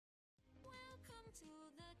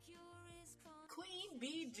Queen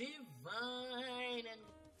Bee Divine and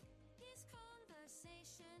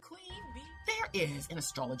Queen Bee. There is an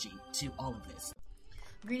astrology to all of this.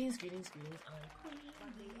 Greetings. I'm Queen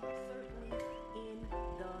Bee.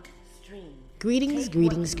 Greetings.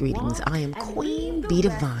 I am Queen Bee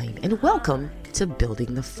Divine, and welcome to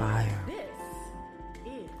Building the Fire.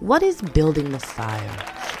 What is building the fire?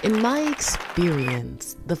 In my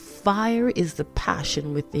experience, the fire is the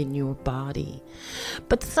passion within your body.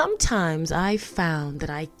 But sometimes I found that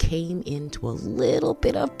I came into a little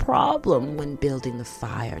bit of problem when building the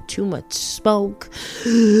fire. Too much smoke,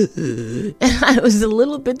 and I was a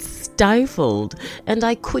little bit stifled, and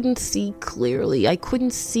I couldn't see clearly. I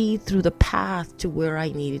couldn't see through the path to where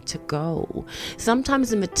I needed to go. Sometimes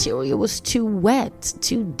the material was too wet,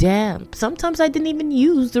 too damp. Sometimes I didn't even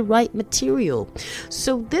use the right material.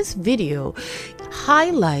 So this video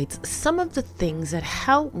highlights some of the things that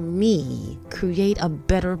help me create a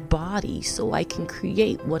better body so I can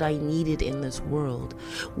create what I needed in this world.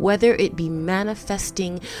 Whether it be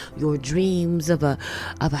manifesting your dreams of a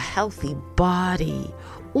healthy body,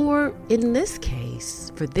 or in this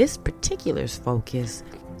case, for this particular focus,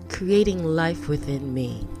 creating life within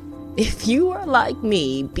me. If you are like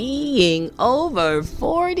me, being over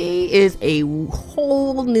 40 is a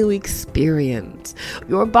whole new experience.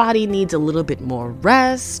 Your body needs a little bit more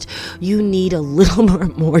rest. You need a little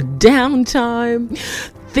more downtime.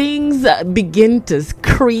 Things begin to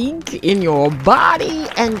creak in your body,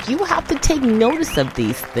 and you have to take notice of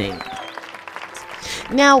these things.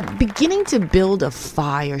 Now, beginning to build a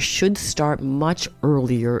fire should start much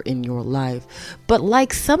earlier in your life. But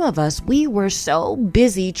like some of us, we were so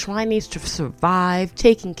busy trying to survive,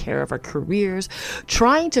 taking care of our careers,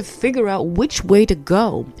 trying to figure out which way to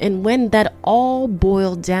go. And when that all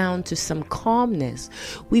boiled down to some calmness,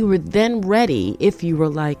 we were then ready, if you were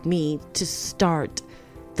like me, to start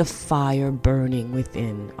the fire burning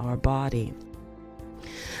within our body.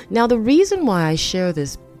 Now, the reason why I share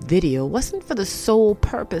this video wasn't for the sole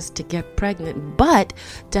purpose to get pregnant, but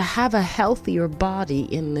to have a healthier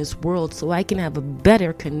body in this world so I can have a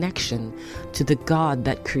better connection to the God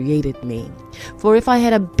that created me. For if I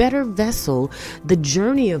had a better vessel, the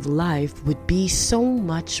journey of life would be so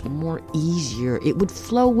much more easier. It would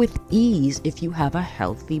flow with ease if you have a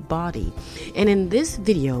healthy body. And in this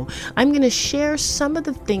video, I'm going to share some of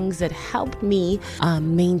the things that helped me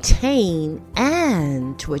maintain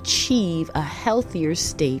and to achieve a healthier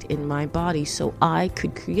state in my body so I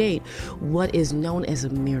could create what is known as a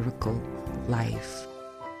miracle life.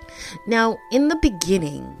 Now, in the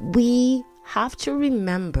beginning, we have to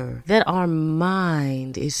remember that our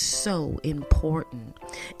mind is so important,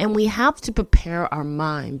 and we have to prepare our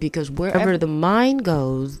mind, because wherever the mind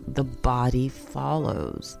goes, the body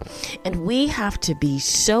follows. And we have to be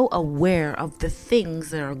so aware of the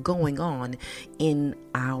things that are going on in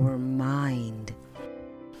our mind.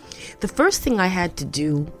 The first thing I had to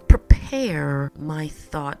do, prepare my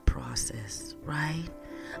thought process, right?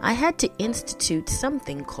 I had to institute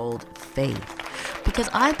something called faith, because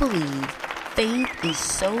I believe faith is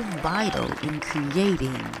so vital in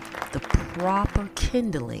creating the proper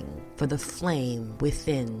kindling for the flame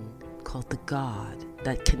within, called the God,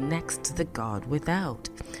 that connects to the God without.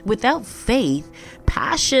 Without faith,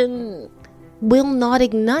 passion will not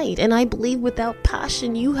ignite. And I believe without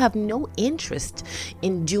passion, you have no interest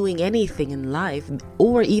in doing anything in life,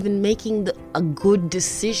 or even making a good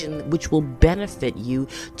decision which will benefit you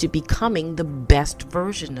to becoming the best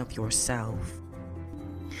version of yourself.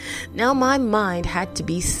 Now, my mind had to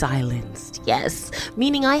be silenced. Yes,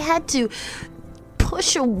 meaning I had to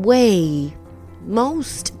push away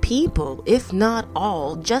most people, if not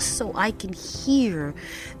all, just so I can hear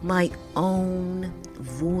my own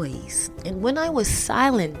voice. And when I was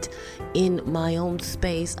silent in my own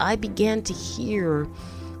space, I began to hear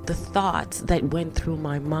the thoughts that went through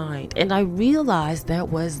my mind, and I realized there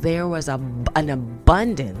was an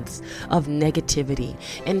abundance of negativity.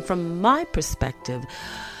 And from my perspective,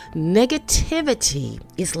 negativity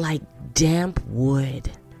is like damp wood,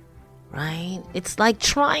 right? It's like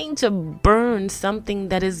trying to burn something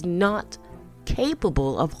that is not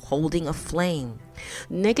capable of holding a flame.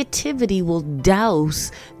 Negativity will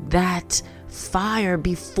douse that fire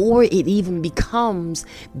before it even becomes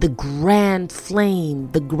the grand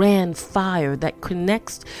flame, the grand fire that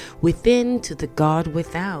connects within to the God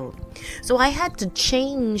without. So I had to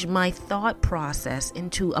change my thought process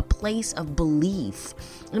into a place of belief.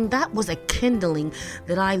 And that was a kindling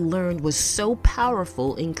that I learned was so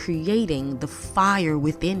powerful in creating the fire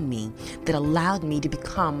within me that allowed me to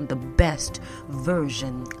become the best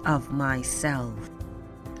version of myself.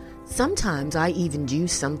 Sometimes I even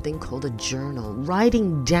use something called a journal,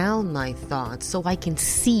 writing down my thoughts so I can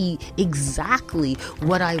see exactly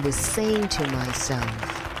what I was saying to myself.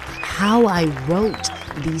 How I wrote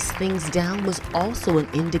these things down was also an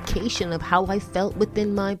indication of how I felt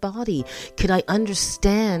within my body. Can I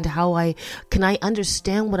understand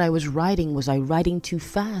what I was writing? Was I writing too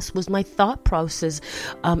fast? Was my thought process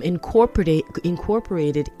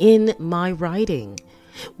incorporated in my writing?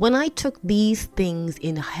 When I took these things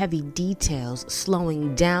in heavy details,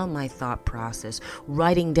 slowing down my thought process,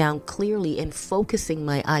 writing down clearly and focusing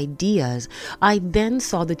my ideas, I then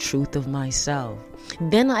saw the truth of myself.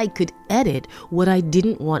 Then I could edit what I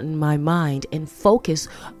didn't want in my mind and focus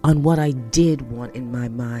on what I did want in my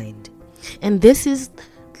mind. And this is,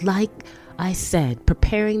 like I said,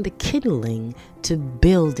 preparing the kindling to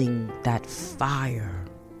building that fire.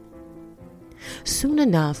 Soon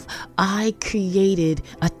enough, I created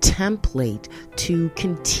a template to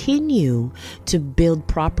continue to build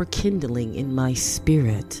proper kindling in my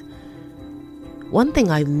spirit. One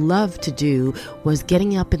thing I loved to do was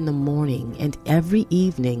getting up in the morning and every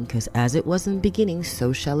evening, because as it was in the beginning,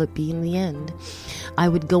 so shall it be in the end, I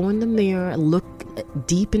would go in the mirror, look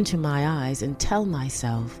deep into my eyes and tell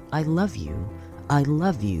myself, I love you, I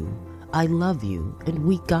love you, I love you, and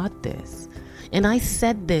we got this. And I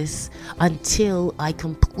said this until I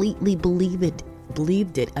completely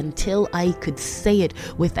believed it, until I could say it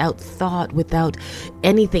without thought, without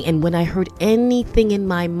anything. And when I heard anything in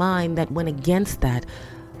my mind that went against that,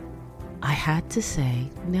 I had to say,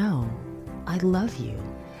 no, I love you,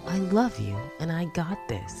 and I got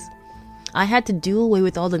this. I had to do away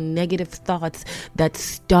with all the negative thoughts that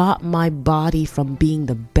stopped my body from being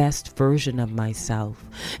the best version of myself.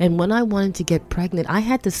 And when I wanted to get pregnant, I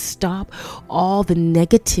had to stop all the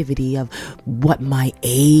negativity of what my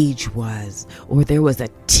age was, or there was a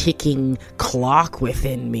ticking clock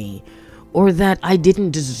within me, or that I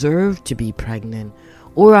didn't deserve to be pregnant,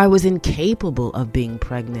 or I was incapable of being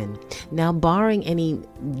pregnant. Now, barring any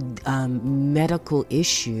medical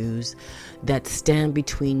issues that stand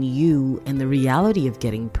between you and the reality of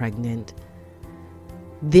getting pregnant,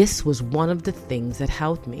 this was one of the things that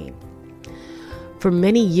helped me. For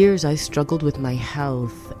many years, I struggled with my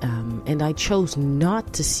health, and I chose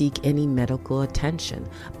not to seek any medical attention.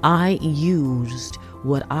 I used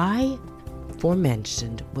what I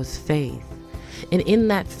aforementioned was faith. And in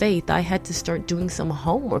that faith, I had to start doing some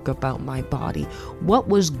homework about my body. What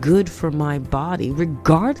was good for my body,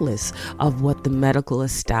 regardless of what the medical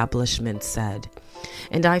establishment said.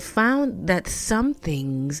 And I found that some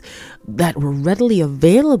things that were readily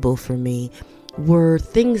available for me were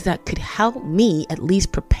things that could help me at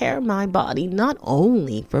least prepare my body, not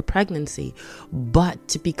only for pregnancy, but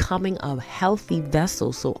to becoming a healthy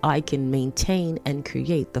vessel so I can maintain and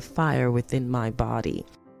create the fire within my body.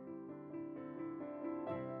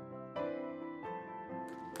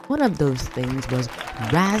 One of those things was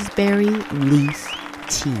raspberry leaf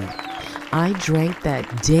tea. I drank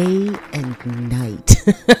that day and night.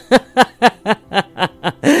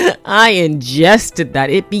 I ingested that.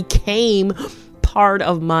 It became part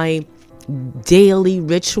of my daily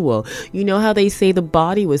ritual. You know how they say the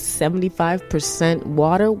body was 75%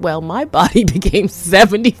 water? Well, my body became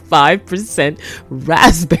 75%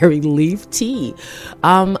 raspberry leaf tea.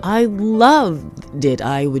 I loved it.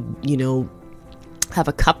 I would, have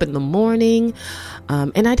a cup in the morning,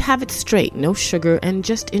 and I'd have it straight, no sugar, and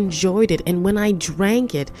just enjoyed it. And when I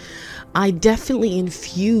drank it, I definitely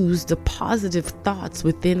infused the positive thoughts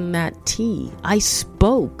within that tea. I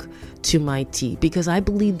spoke to my tea because I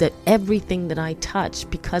believe that everything that I touch,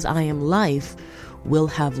 because I am life, will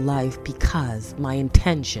have life because my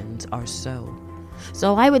intentions are so.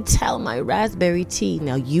 So I would tell my raspberry tea,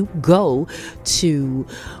 now you go to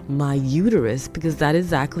my uterus, because that is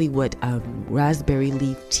exactly what raspberry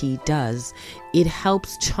leaf tea does. It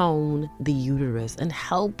helps tone the uterus and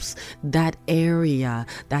helps that area,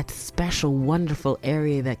 that special, wonderful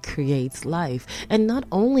area that creates life. And not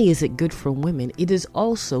only is it good for women, it is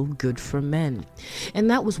also good for men. And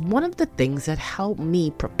that was one of the things that helped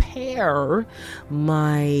me prepare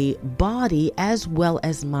my body as well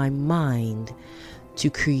as my mind to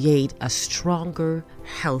create a stronger,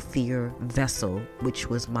 healthier vessel, which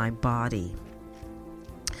was my body.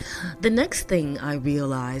 The next thing I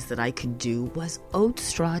realized that I could do was oat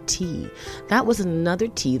straw tea. That was another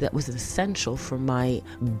tea that was essential for my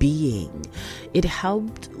being. It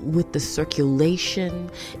helped with the circulation,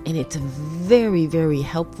 and it's very, very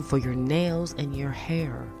helpful for your nails and your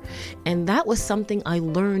hair. And that was something I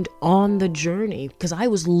learned on the journey, because I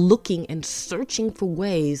was looking and searching for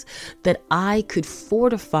ways that I could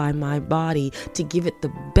fortify my body to give it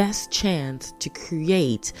the best chance to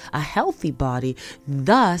create a healthy body,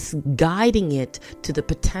 thus guiding it to the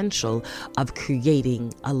potential of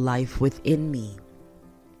creating a life within me.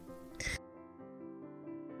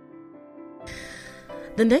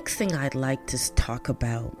 The next thing I'd like to talk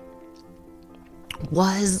about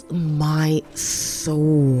was my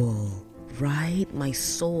soul, right? My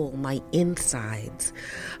soul, my insides.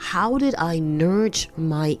 How did I nourish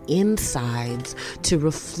my insides to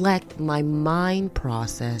reflect my mind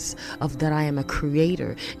process of that I am a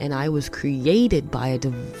creator and I was created by a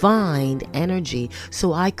divine energy,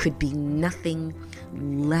 so I could be nothing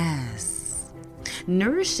less.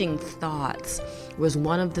 Nourishing thoughts was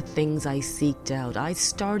one of the things I seeked out. I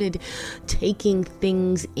started taking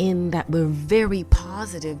things in that were very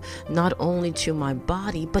positive, not only to my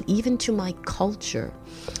body, but even to my culture,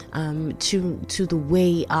 to the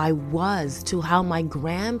way I was, to how my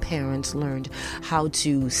grandparents learned how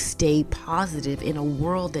to stay positive in a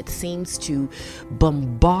world that seems to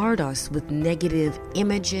bombard us with negative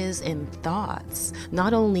images and thoughts,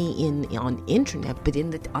 not only on internet, but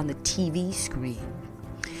on the TV screen.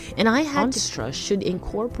 And I had to should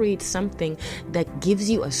incorporate something that gives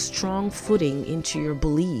you a strong footing into your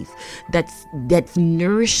belief, that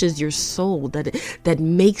nourishes your soul, that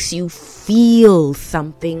makes you feel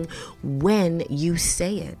something when you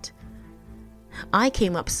say it. I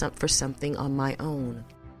came up for something on my own.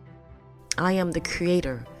 I am the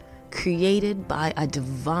creator, created by a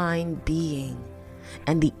divine being.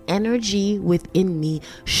 And the energy within me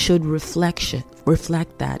should reflect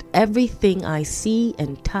that. Everything I see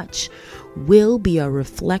and touch will be a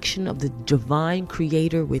reflection of the divine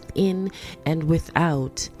creator within and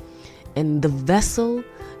without. And the vessel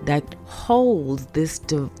that holds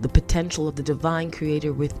the potential of the divine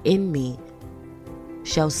creator within me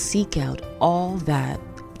shall seek out all that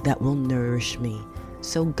will nourish me.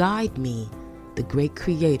 So guide me, the great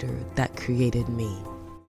creator that created me.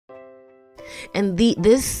 And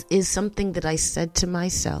this is something that I said to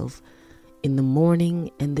myself in the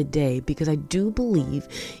morning and the day, because I do believe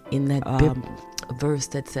in that verse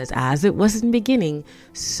that says, as it was in the beginning,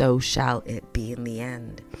 so shall it be in the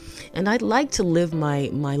end. And I'd like to live my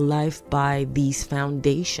life by these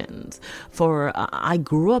foundations, for I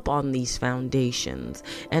grew up on these foundations,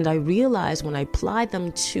 and I realized when I applied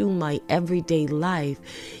them to my everyday life,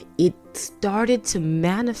 it started to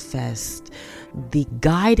manifest the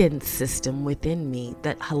guidance system within me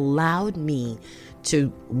that allowed me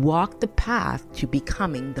to walk the path to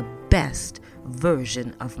becoming the best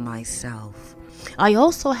version of myself. I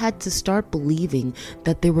also had to start believing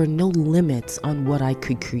that there were no limits on what I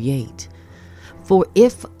could create. For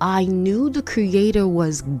if I knew the Creator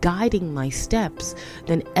was guiding my steps,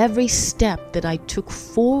 then every step that I took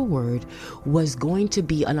forward was going to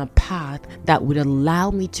be on a path that would allow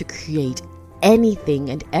me to create anything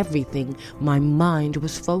and everything my mind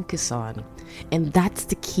was focused on. And that's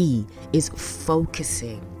the key, is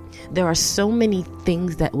focusing. There are so many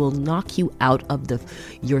things that will knock you out of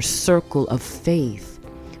your circle of faith,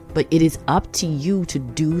 but it is up to you to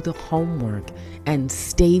do the homework and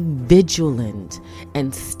stay vigilant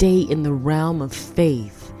and stay in the realm of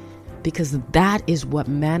faith, because that is what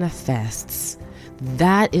manifests.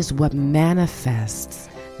 That is what manifests.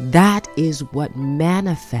 That is what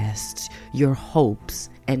manifests your hopes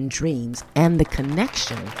and dreams and the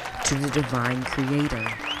connection to the divine creator.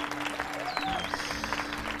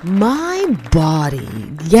 My body,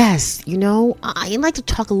 yes, I like to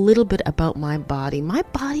talk a little bit about my body. My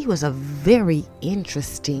body was a very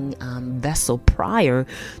interesting vessel prior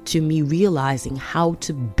to me realizing how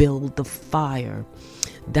to build the fire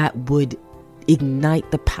that would ignite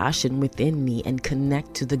the passion within me and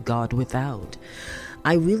connect to the God without.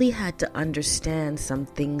 I really had to understand some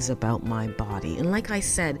things about my body. And like I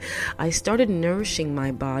said, I started nourishing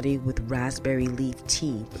my body with raspberry leaf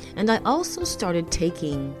tea. And I also started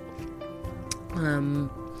taking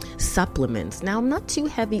supplements. Now, I'm not too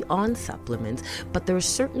heavy on supplements, but there are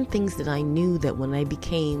certain things that I knew that when I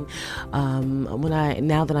became,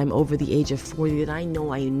 now that I'm over the age of 40, that I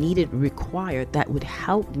know I required that would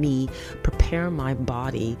help me prepare my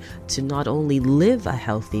body to not only live a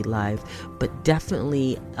healthy life, but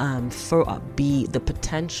definitely be the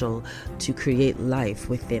potential to create life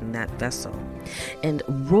within that vessel. And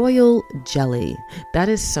royal jelly, that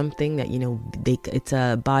is something that, it's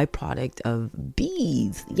a byproduct of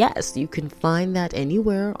bees. Yes, you can find that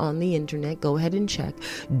anywhere on the internet. Go ahead and check.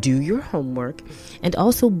 Do your homework. And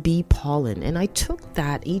also bee pollen. And I took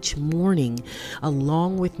that each morning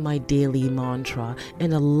along with my daily mantra,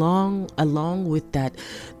 and along with that,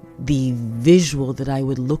 the visual that I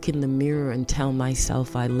would look in the mirror and tell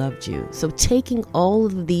myself I loved you. So taking all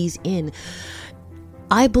of these in,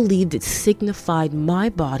 I believed it signified my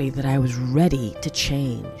body that I was ready to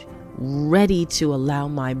change, ready to allow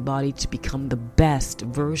my body to become the best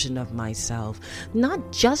version of myself,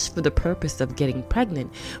 not just for the purpose of getting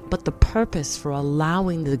pregnant, but the purpose for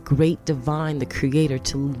allowing the great divine, the creator,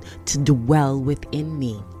 to dwell within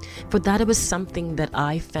me. For that, it was something that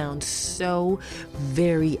I found so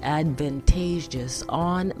very advantageous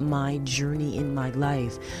on my journey in my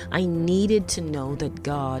life. I needed to know that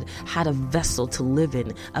God had a vessel to live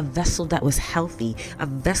in, a vessel that was healthy, a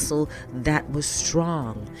vessel that was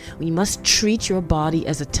strong. We must treat your body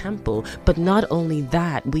as a temple, but not only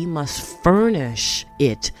that, we must furnish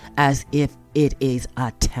it as if it is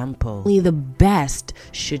a temple. Only the best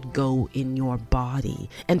should go in your body,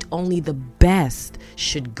 and only the best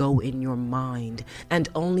should go in your mind, and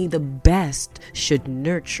only the best should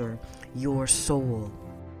nurture your soul.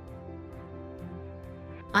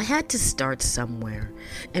 I had to start somewhere,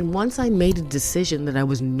 and once I made a decision that I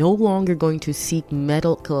was no longer going to seek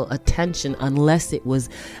medical attention unless it was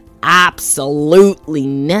absolutely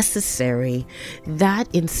necessary,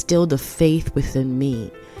 that instilled a faith within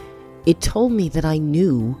me. It told me that I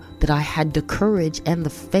knew that I had the courage and the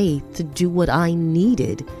faith to do what I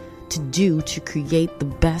needed to do to create the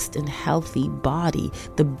best and healthy body,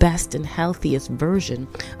 the best and healthiest version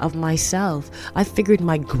of myself. I figured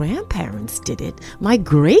my grandparents did it. My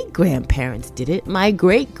great-grandparents did it. My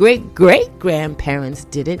great-great-great-grandparents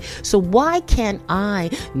did it. So why can't I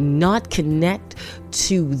not connect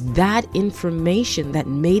to that information that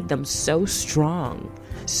made them so strong,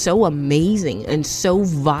 so amazing, and so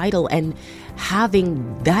vital, and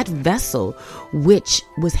having that vessel which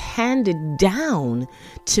was handed down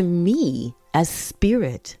to me as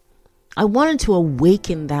spirit? I wanted to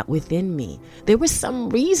awaken that within me. There was some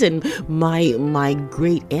reason my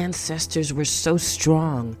great ancestors were so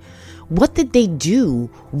strong. What did they do?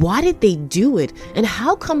 Why did they do it? And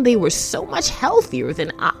how come they were so much healthier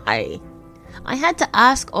than I? I had to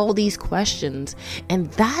ask all these questions, and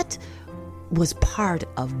that was part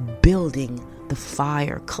of building the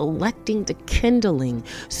fire, collecting the kindling,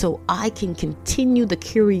 so I can continue the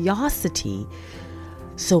curiosity,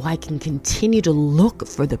 so I can continue to look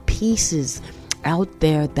for the pieces out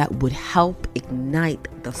there that would help ignite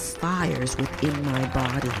the fires within my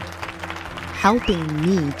body, helping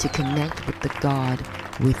me to connect with the God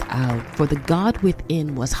without. For the God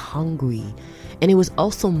within was hungry, and it was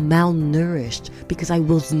also malnourished because I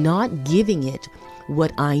was not giving it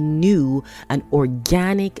what I knew an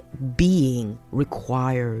organic being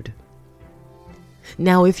required.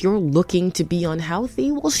 Now, if you're looking to be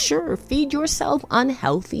unhealthy, well, sure, feed yourself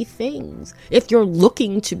unhealthy things. If you're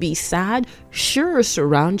looking to be sad, sure,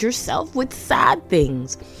 surround yourself with sad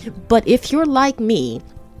things. But if you're like me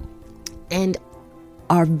and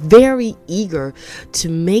are very eager to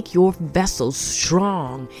make your vessel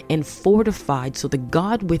strong and fortified so the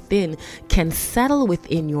God within can settle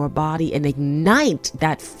within your body and ignite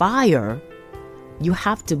that fire, you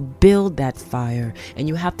have to build that fire, and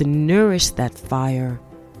you have to nourish that fire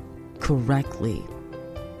correctly.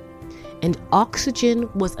 And oxygen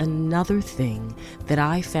was another thing that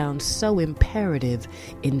I found so imperative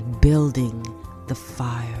in building the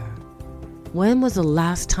fire. When was the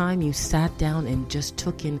last time you sat down and just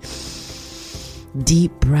took in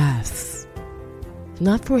deep breaths?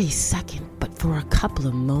 Not for a second, but for a couple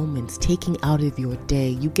of moments, taking out of your day.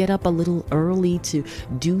 You get up a little early to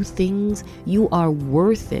do things. You are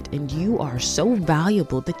worth it, and you are so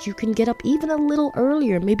valuable that you can get up even a little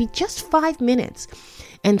earlier, maybe just 5 minutes,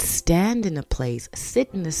 and stand in a place, sit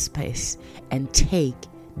in a space, and take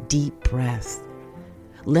deep breaths.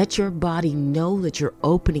 Let your body know that you're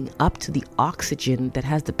opening up to the oxygen that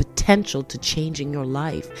has the potential to changing your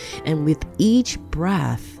life. And with each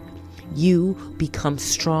breath, you become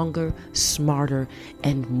stronger, smarter,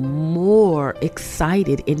 and more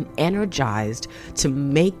excited and energized to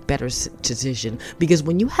make better decisions. Because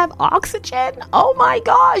when you have oxygen, oh my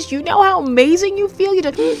gosh, you know how amazing you feel.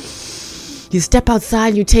 You step outside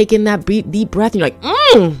and you take in that deep breath and you're like,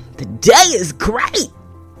 the day is great.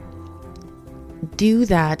 Do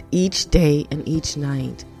that each day and each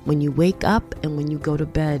night. When you wake up and when you go to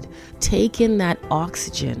bed, take in that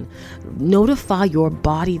oxygen. Notify your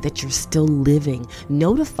body that you're still living.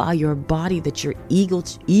 Notify your body that you're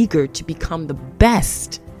eager to become the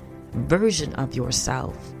best version of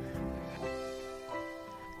yourself.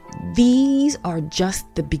 These are just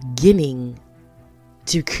the beginning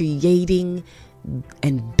to creating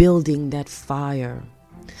and building that fire.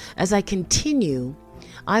 As I continue,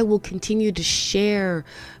 I will continue to share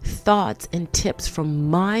thoughts and tips from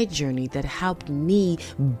my journey that helped me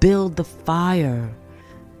build the fire,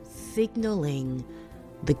 signaling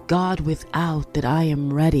the God without that I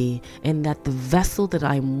am ready and that the vessel that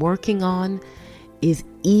I'm working on is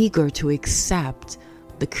eager to accept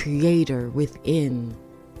the Creator within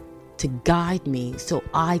to guide me so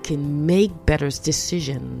I can make better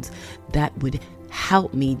decisions that would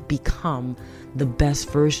help me become the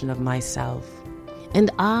best version of myself. And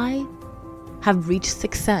I have reached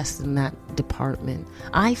success in that department.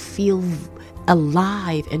 I feel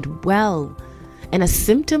alive and well. And a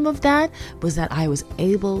symptom of that was that I was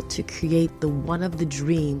able to create one of the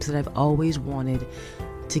dreams that I've always wanted,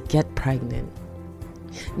 to get pregnant.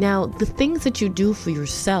 Now, the things that you do for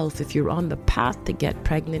yourself, if you're on the path to get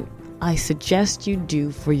pregnant, I suggest you do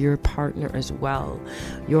for your partner as well.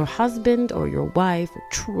 Your husband or your wife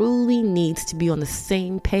truly needs to be on the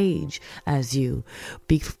same page as you,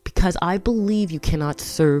 because I believe you cannot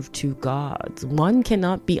serve two gods. One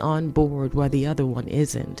cannot be on board while the other one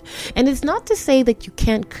isn't. And it's not to say that you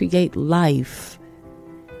can't create life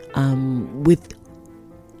with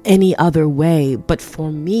any other way, but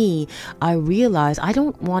for me, I realize I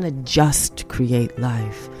don't want to just create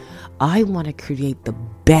life. I want to create the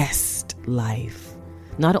best life,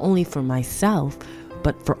 not only for myself,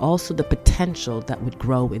 but for also the potential that would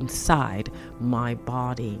grow inside my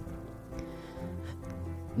body.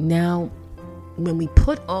 Now, when we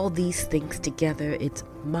put all these things together, it's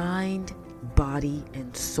mind, body,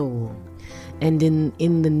 and soul. And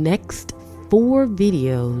in the next 4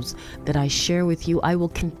 videos that I share with you, I will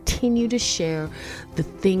continue to share the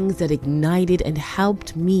things that ignited and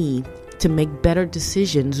helped me to make better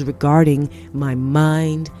decisions regarding my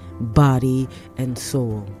mind, body, and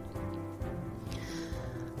soul.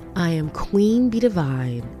 I am Queen Be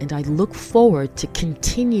Divine, and I look forward to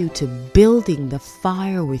continue to building the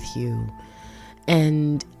fire with you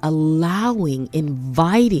and inviting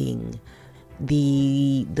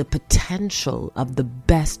the potential of the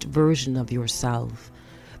best version of yourself.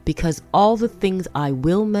 Because all the things I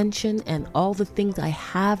will mention and all the things I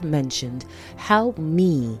have mentioned help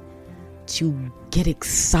me to get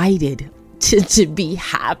excited, to be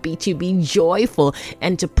happy, to be joyful,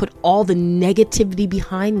 and to put all the negativity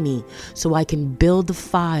behind me so I can build the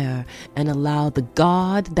fire and allow the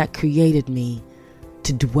God that created me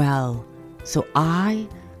to dwell so I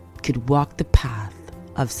could walk the path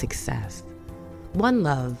of success. One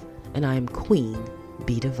love, and I am Queen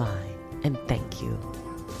Be Divine. And thank you.